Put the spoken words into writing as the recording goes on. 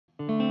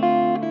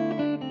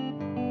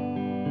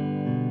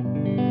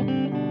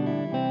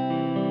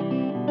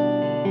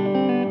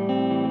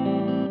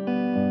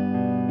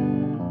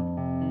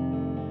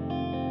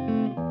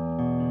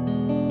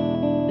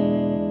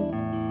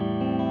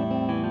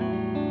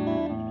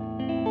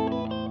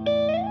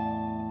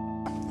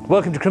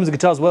Welcome to Crimson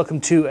Guitars,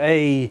 welcome to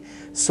a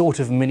sort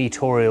of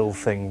mini-torial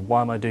thing. Why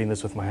am I doing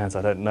this with my hands?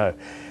 I don't know.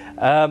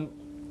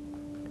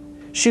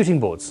 Shooting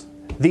boards.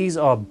 These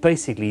are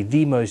basically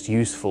the most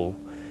useful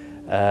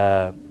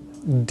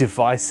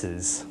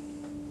devices.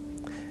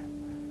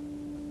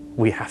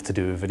 We have to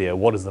do a video.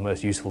 What is the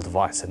most useful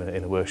device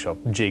in a workshop?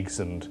 Jigs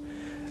and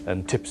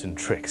tips and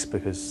tricks,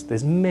 because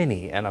there's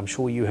many, and I'm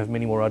sure you have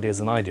many more ideas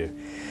than I do.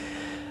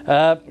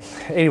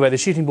 Anyway, the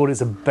shooting board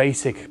is a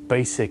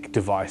basic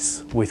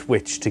device with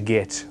which to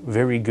get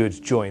very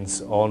good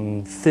joints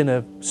on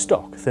thinner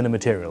stock, thinner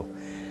material.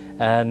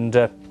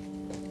 And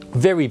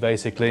very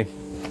basically,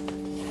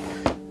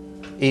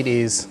 it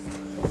is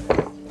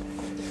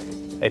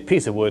a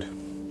piece of wood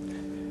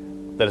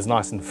that is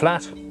nice and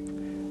flat,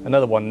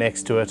 another one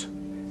next to it,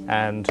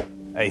 and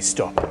a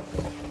stop,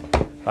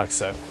 like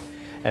so.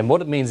 And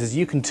what it means is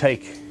you can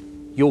take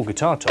your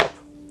guitar top,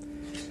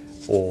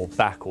 or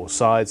back or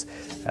sides,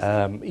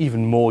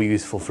 even more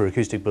useful for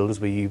acoustic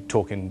builders where you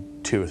talk in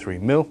 2 or 3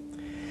 mil,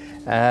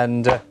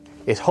 and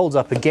it holds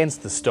up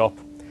against the stop,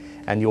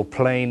 and your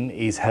plane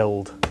is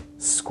held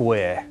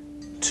square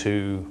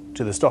to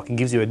the stock and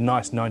gives you a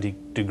nice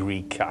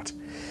 90-degree cut.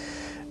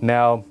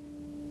 Now,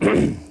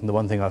 the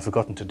one thing I've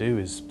forgotten to do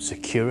is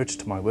secure it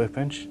to my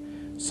workbench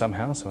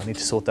somehow, so I need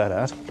to sort that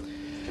out.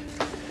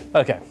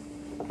 Okay,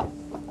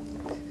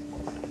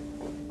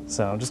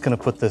 so I'm just going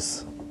to put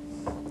this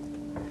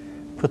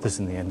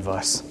in the end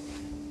vise.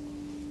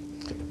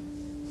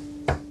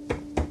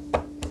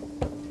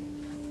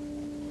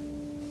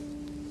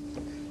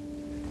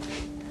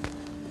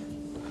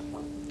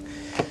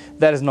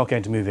 That is not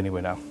going to move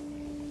anywhere now.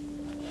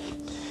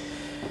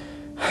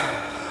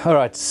 All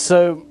right,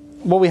 so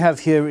what we have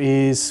here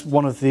is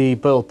one of the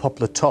burl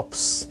poplar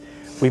tops.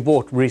 We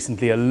bought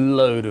recently a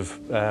load of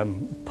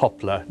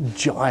poplar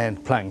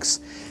giant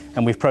planks,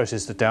 and we've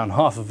processed it down.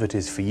 Half of it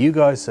is for you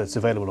guys, so it's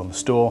available on the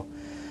store,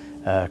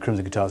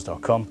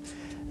 crimsonguitars.com,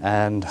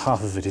 and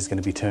half of it is going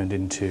to be turned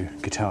into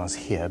guitars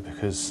here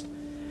because,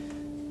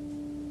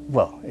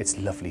 well, it's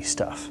lovely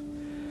stuff.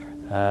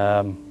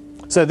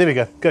 So there we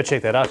go, go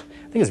check that out.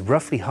 I think it's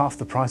roughly half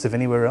the price of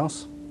anywhere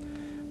else.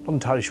 Not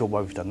entirely sure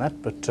why we've done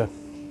that, but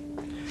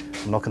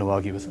I'm not going to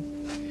argue with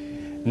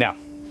them. Now,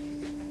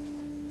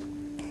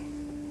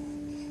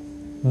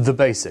 the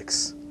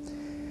basics.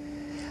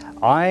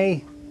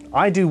 I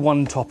do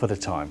one top at a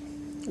time,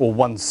 or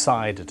one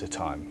side at a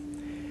time.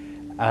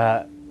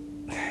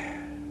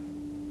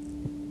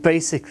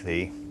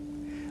 Basically,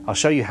 I'll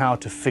show you how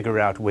to figure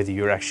out whether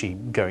you're actually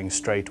going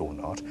straight or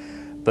not,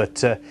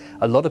 but a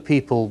lot of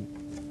people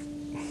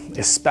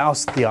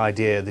espouse the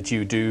idea that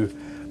you do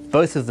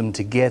both of them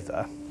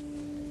together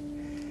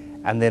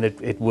and then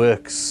it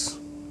works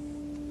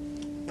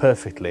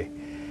perfectly.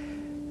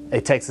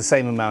 It takes the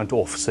same amount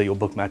off, so your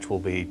Bookmatch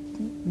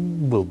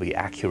will be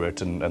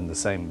accurate and the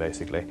same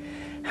basically.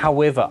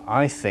 However,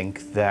 I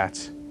think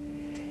that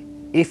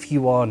if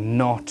you are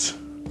not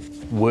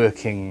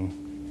working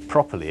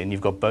properly and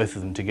you've got both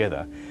of them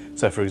together,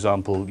 so for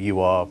example you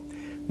are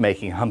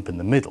making a hump in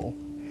the middle,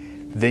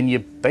 then you're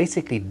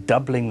basically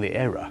doubling the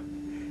error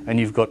and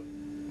you've got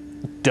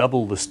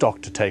double the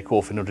stock to take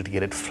off in order to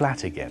get it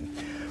flat again.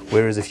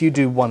 Whereas if you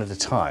do one at a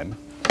time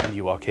and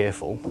you are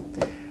careful,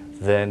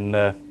 then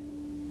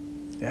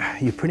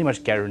you're pretty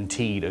much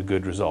guaranteed a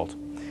good result.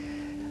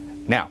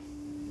 Now,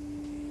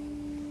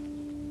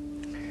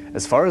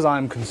 as far as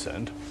I'm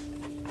concerned,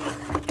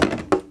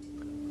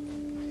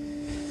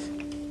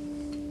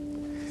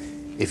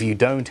 if you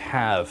don't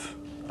have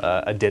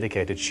a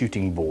dedicated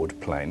shooting board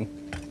plane,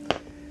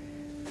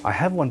 I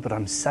have one, but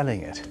I'm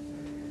selling it,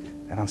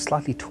 and I'm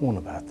slightly torn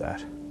about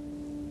that.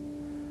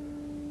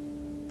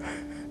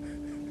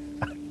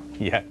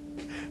 Yeah,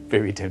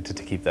 very tempted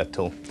to keep that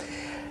tool.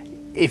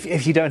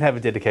 If you don't have a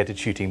dedicated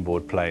shooting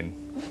board plane,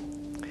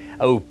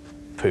 oh,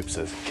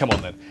 poopses, come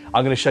on then.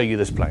 I'm going to show you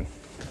this plane.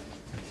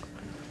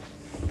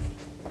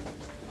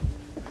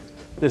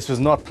 This was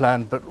not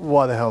planned, but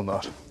why the hell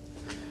not?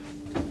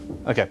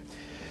 Okay,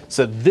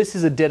 so this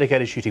is a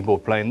dedicated shooting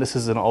board plane. This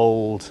is an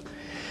old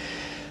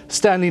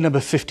Stanley number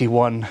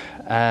 51,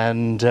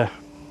 and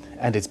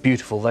it's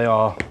beautiful. They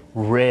are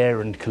rare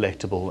and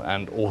collectible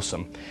and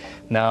awesome.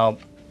 Now,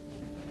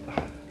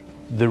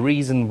 the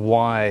reason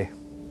why,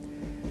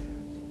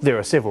 there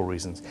are several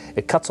reasons.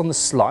 It cuts on the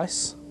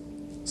slice,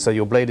 so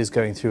your blade is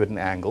going through at an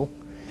angle,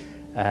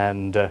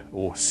 and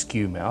or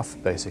skew mouth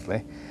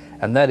basically,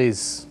 and that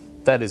is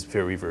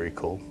very, very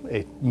cool.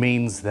 It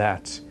means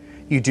that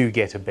you do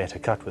get a better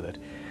cut with it.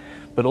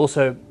 But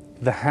also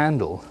the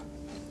handle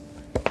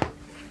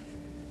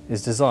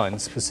is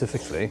designed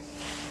specifically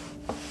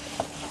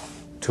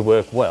to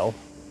work well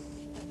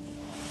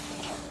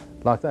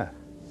like that.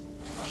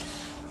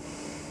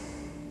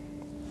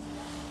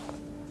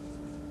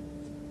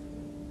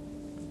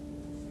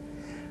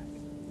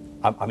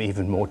 I'm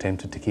even more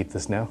tempted to keep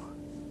this now.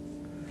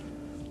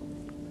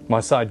 My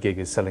side gig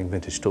is selling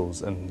vintage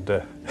tools, and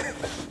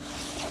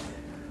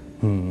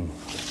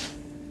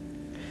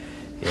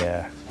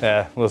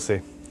yeah, we'll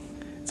see.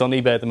 It's on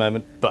eBay at the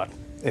moment, but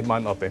it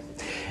might not be.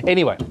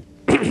 Anyway,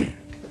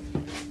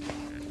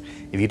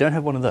 If you don't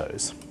have one of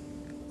those,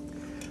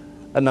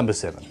 a number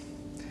 7.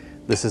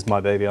 This is my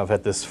baby. I've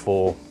had this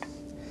for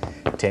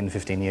 10,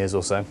 15 years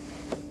or so.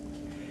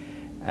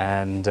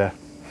 And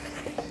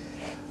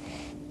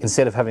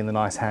instead of having the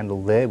nice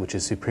handle there, which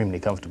is supremely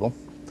comfortable,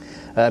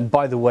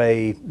 by the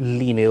way,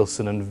 Lee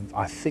Nielsen and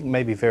I think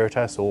maybe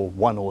Veritas, or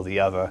one or the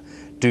other,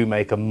 do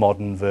make a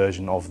modern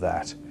version of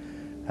that.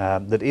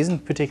 That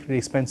isn't particularly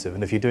expensive,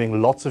 and if you're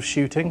doing lots of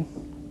shooting,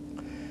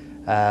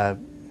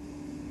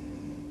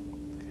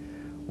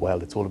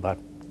 well, it's all about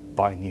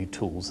buying new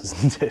tools,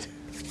 isn't it?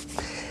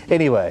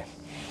 Anyway,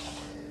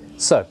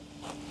 so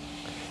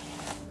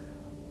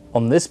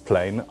on this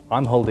plane,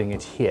 I'm holding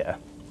it here.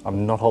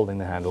 I'm not holding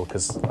the handle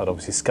because I'd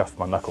obviously scuff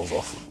my knuckles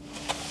off.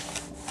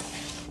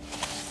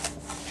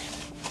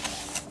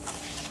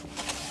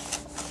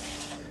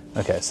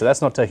 Okay, so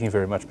that's not taking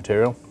very much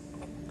material.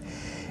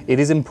 It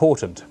is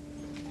important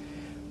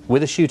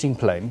with a shooting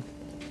plane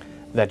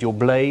that your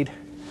blade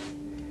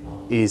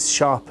is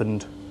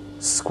sharpened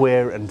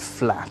square and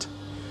flat.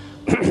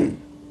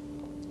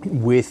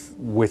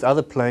 With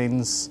other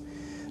planes,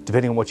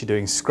 depending on what you're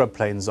doing, scrub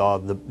planes are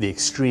the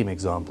extreme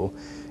example.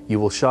 You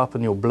will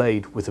sharpen your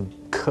blade with a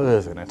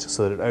curve in it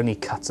so that it only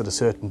cuts at a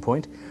certain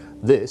point.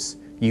 This,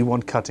 you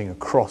want cutting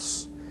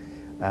across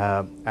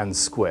and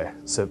square.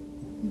 So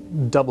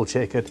double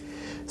check it,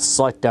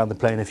 sight down the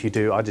plane if you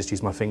do. I just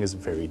use my fingers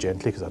very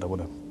gently because I don't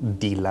want to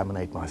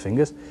delaminate my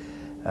fingers.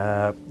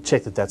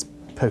 Check that that's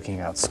poking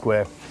out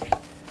square.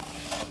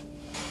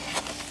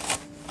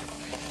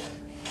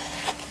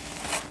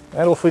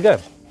 And off we go.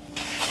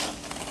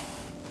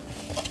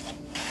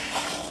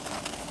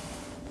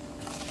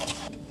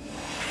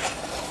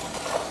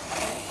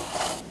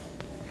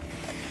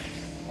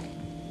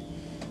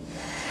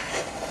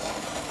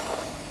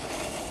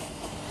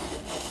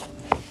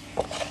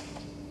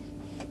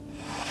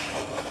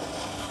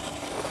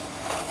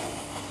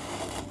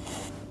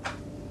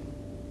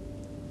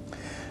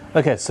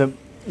 Okay, so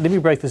let me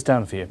break this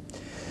down for you.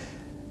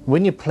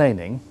 When you're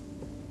planing,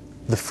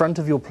 the front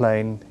of your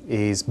plane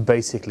is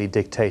basically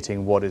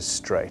dictating what is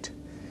straight.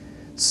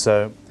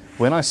 So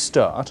when I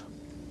start,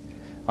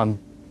 I'm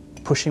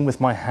pushing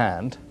with my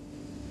hand,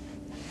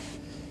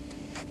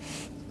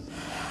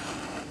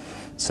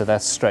 so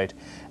that's straight.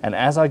 And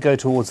as I go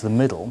towards the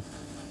middle,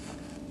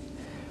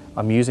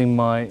 I'm using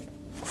my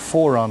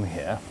forearm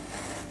here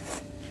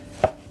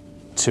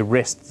to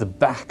rest the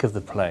back of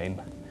the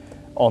plane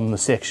on the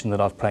section that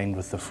I've planed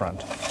with the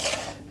front.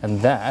 And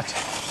that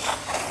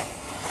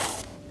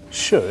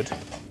should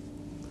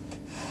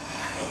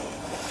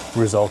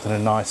result in a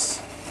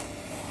nice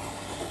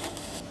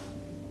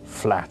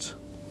flat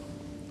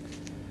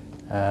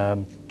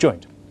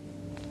joint.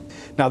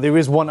 Now there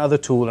is one other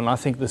tool, and I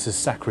think this is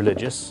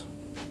sacrilegious,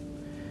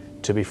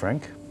 to be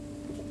frank.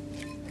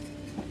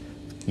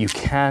 You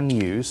can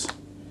use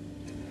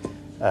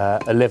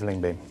a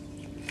leveling beam.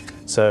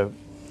 So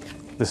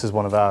this is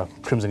one of our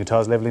Crimson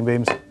Guitars leveling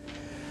beams.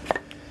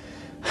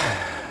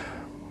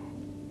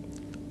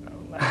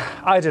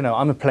 I don't know,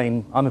 I'm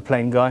a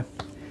plain guy.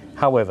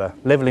 However,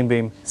 leveling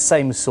beam,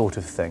 same sort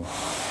of thing.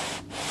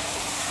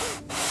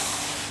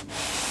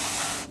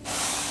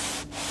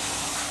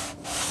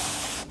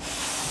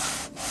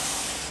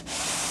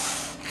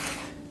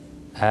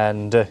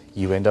 And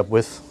you end up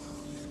with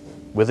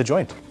a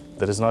joint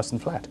that is nice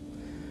and flat,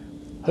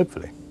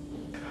 hopefully.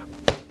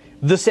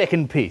 The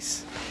second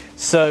piece.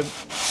 So,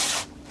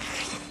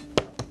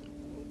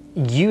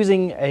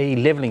 using a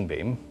leveling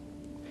beam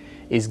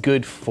is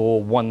good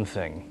for one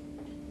thing.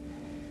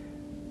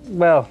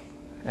 Well,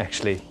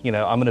 actually, you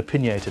know, I'm an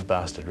opinionated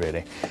bastard,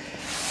 really.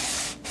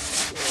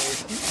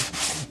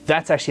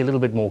 That's actually a little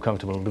bit more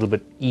comfortable, a little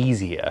bit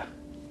easier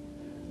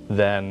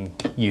than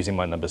using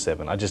my number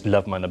 7. I just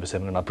love my number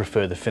 7 and I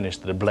prefer the finish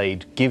that a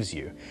blade gives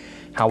you.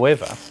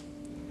 However,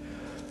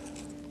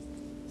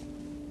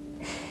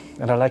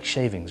 and I like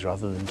shavings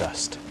rather than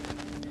dust,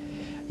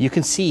 you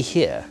can see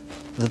here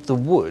that the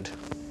wood,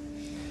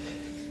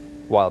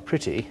 while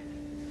pretty,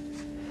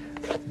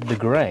 the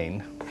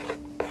grain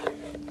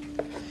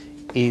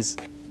is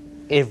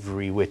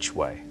every which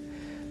way.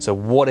 So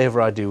whatever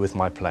I do with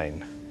my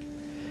plane,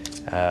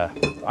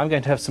 I'm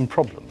going to have some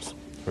problems,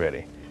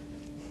 really.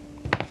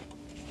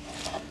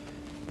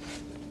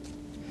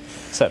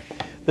 So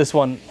this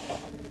one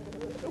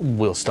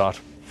will start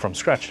from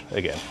scratch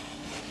again.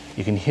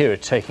 You can hear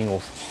it taking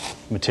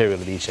off material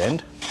at each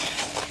end.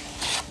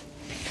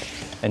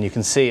 And you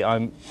can see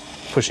I'm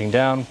pushing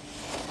down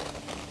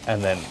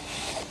and then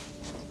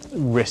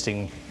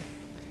resting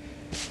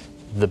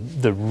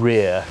the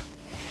rear,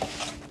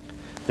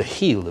 the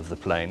heel of the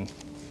plane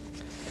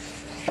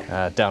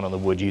down on the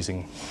wood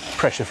using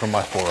pressure from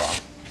my forearm.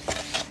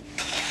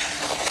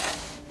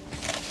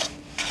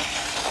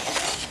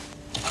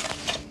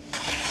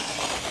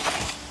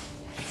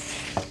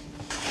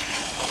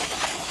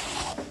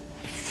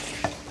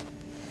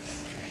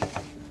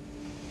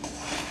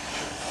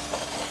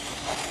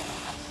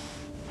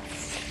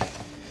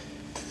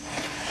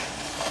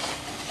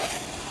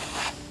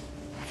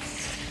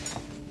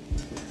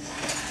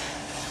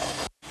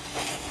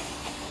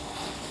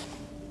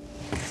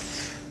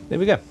 There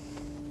we go.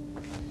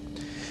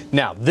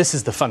 Now, this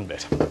is the fun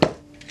bit.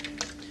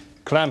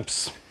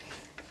 Clamps.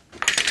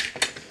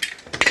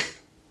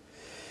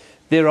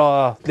 There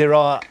are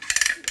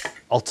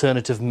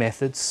alternative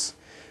methods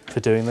for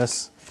doing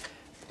this,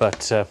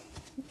 but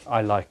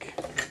I like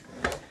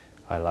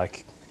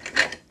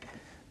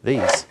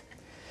these.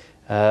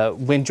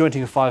 When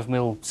jointing a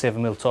 5mm,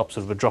 7mm top,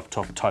 sort of a drop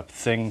top type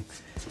thing,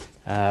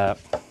 I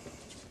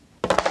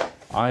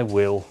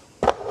will,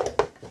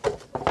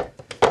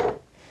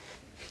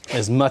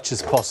 as much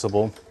as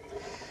possible,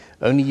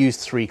 only use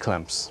 3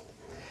 clamps.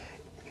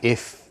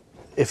 If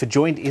a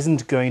joint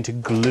isn't going to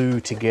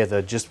glue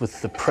together just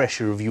with the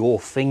pressure of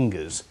your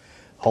fingers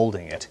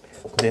holding it,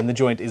 then the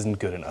joint isn't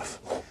good enough,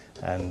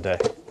 and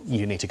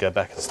you need to go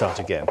back and start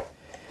again.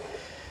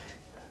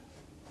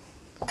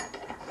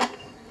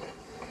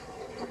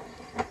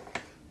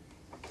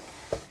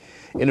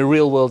 In a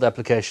real world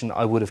application,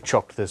 I would have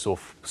chopped this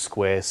off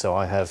square, so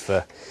I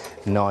have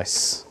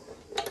nice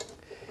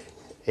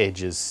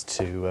edges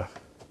to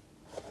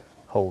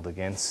hold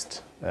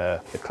against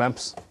the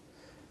clamps.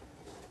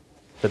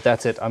 But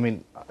that's it. I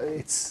mean,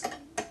 it's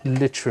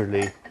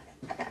literally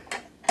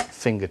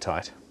finger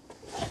tight.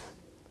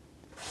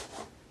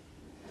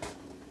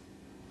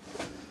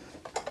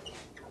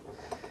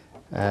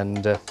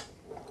 And there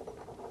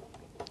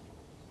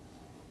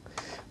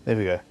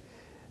we go,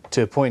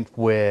 to a point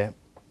where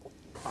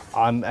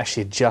I'm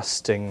actually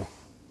adjusting.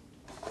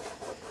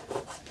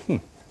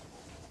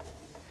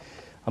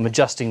 I'm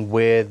adjusting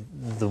where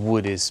the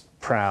wood is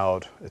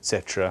proud,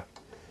 etc.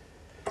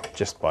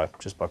 Just by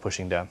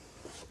pushing down.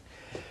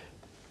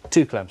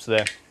 2 clamps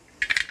there,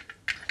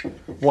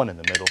 1 in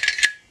the middle,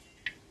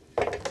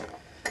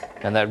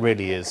 and that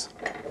really is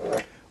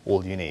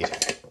all you need.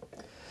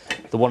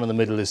 The one in the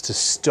middle is to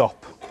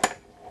stop.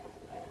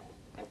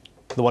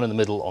 The one in the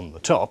middle on the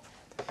top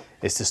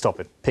is to stop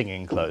it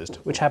pinging closed,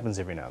 which happens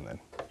every now and then.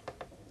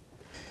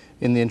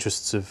 In the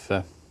interests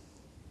of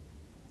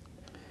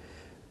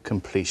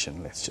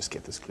completion, let's just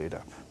get this glued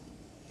up.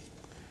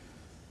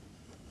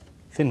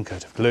 Thin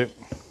coat of glue.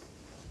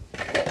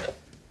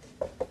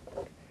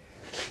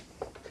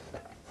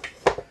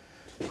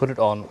 Put it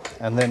on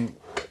and then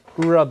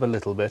rub a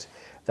little bit.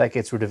 That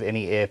gets rid of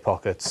any air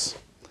pockets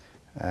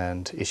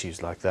and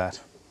issues like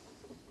that.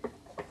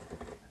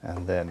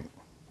 And then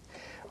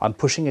I'm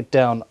pushing it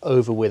down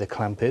over where the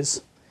clamp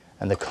is,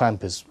 and the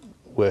clamp is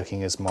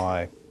working as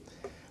my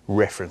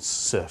reference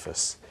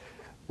surface,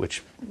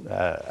 which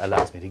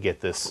allows me to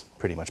get this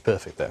pretty much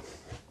perfect there.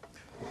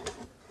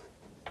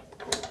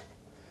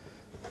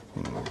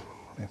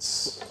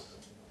 It's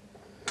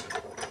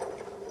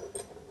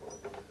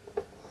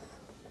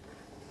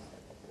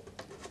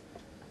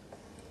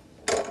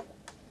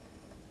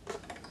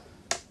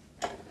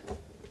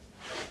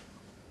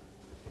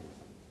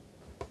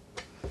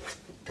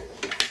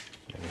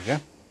there we go.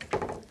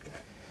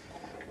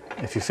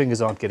 If your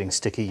fingers aren't getting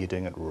sticky, you're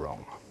doing it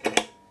wrong.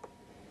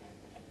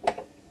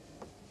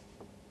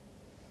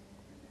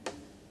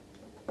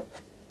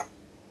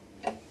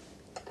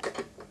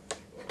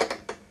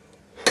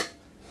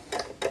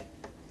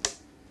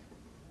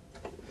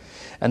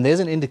 And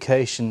there's an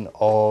indication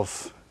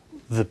of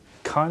the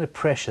kind of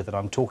pressure that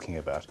I'm talking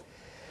about.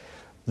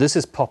 This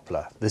is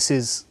poplar. This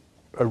is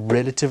a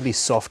relatively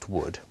soft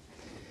wood,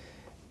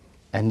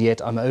 and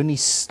yet I'm only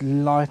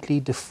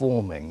slightly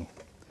deforming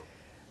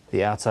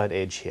the outside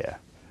edge here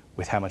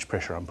with how much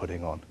pressure I'm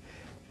putting on.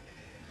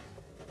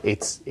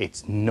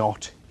 It's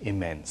not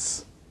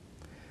immense.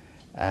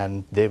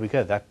 And there we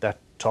go. That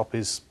top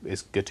is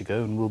good to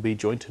go and will be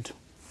jointed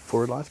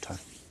for a lifetime.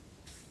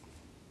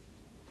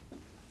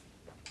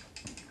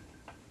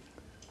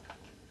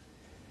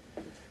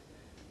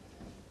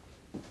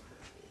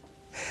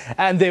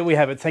 And there we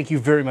have it. Thank you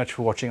very much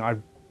for watching. I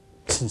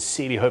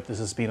sincerely hope this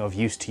has been of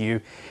use to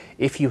you.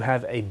 If you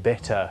have a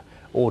better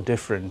or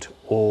different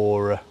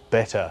or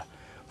better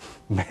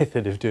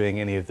method of doing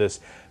any of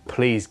this,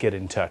 please get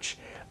in touch.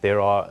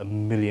 There are a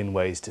million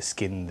ways to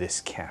skin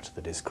this cat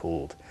that is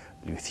called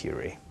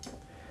luthiery.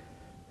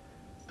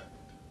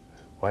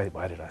 Why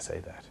did I say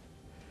that?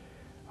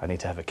 I need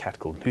to have a cat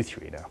called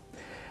luthiery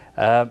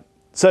now.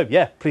 So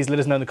yeah, please let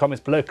us know in the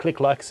comments below.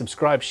 Click like,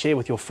 subscribe, share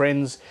with your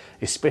friends,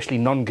 especially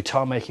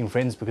non-guitar making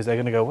friends, because they're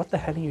going to go, what the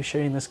hell are you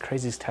sharing this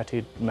crazy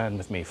tattooed man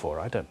with me for?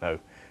 I don't know.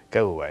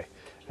 Go away.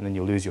 And then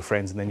you'll lose your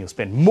friends, and then you'll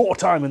spend more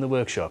time in the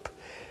workshop,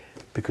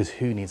 because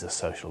who needs a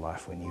social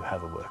life when you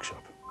have a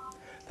workshop?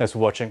 Thanks for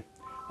watching.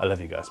 I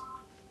love you guys.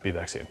 Be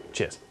back soon.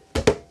 Cheers.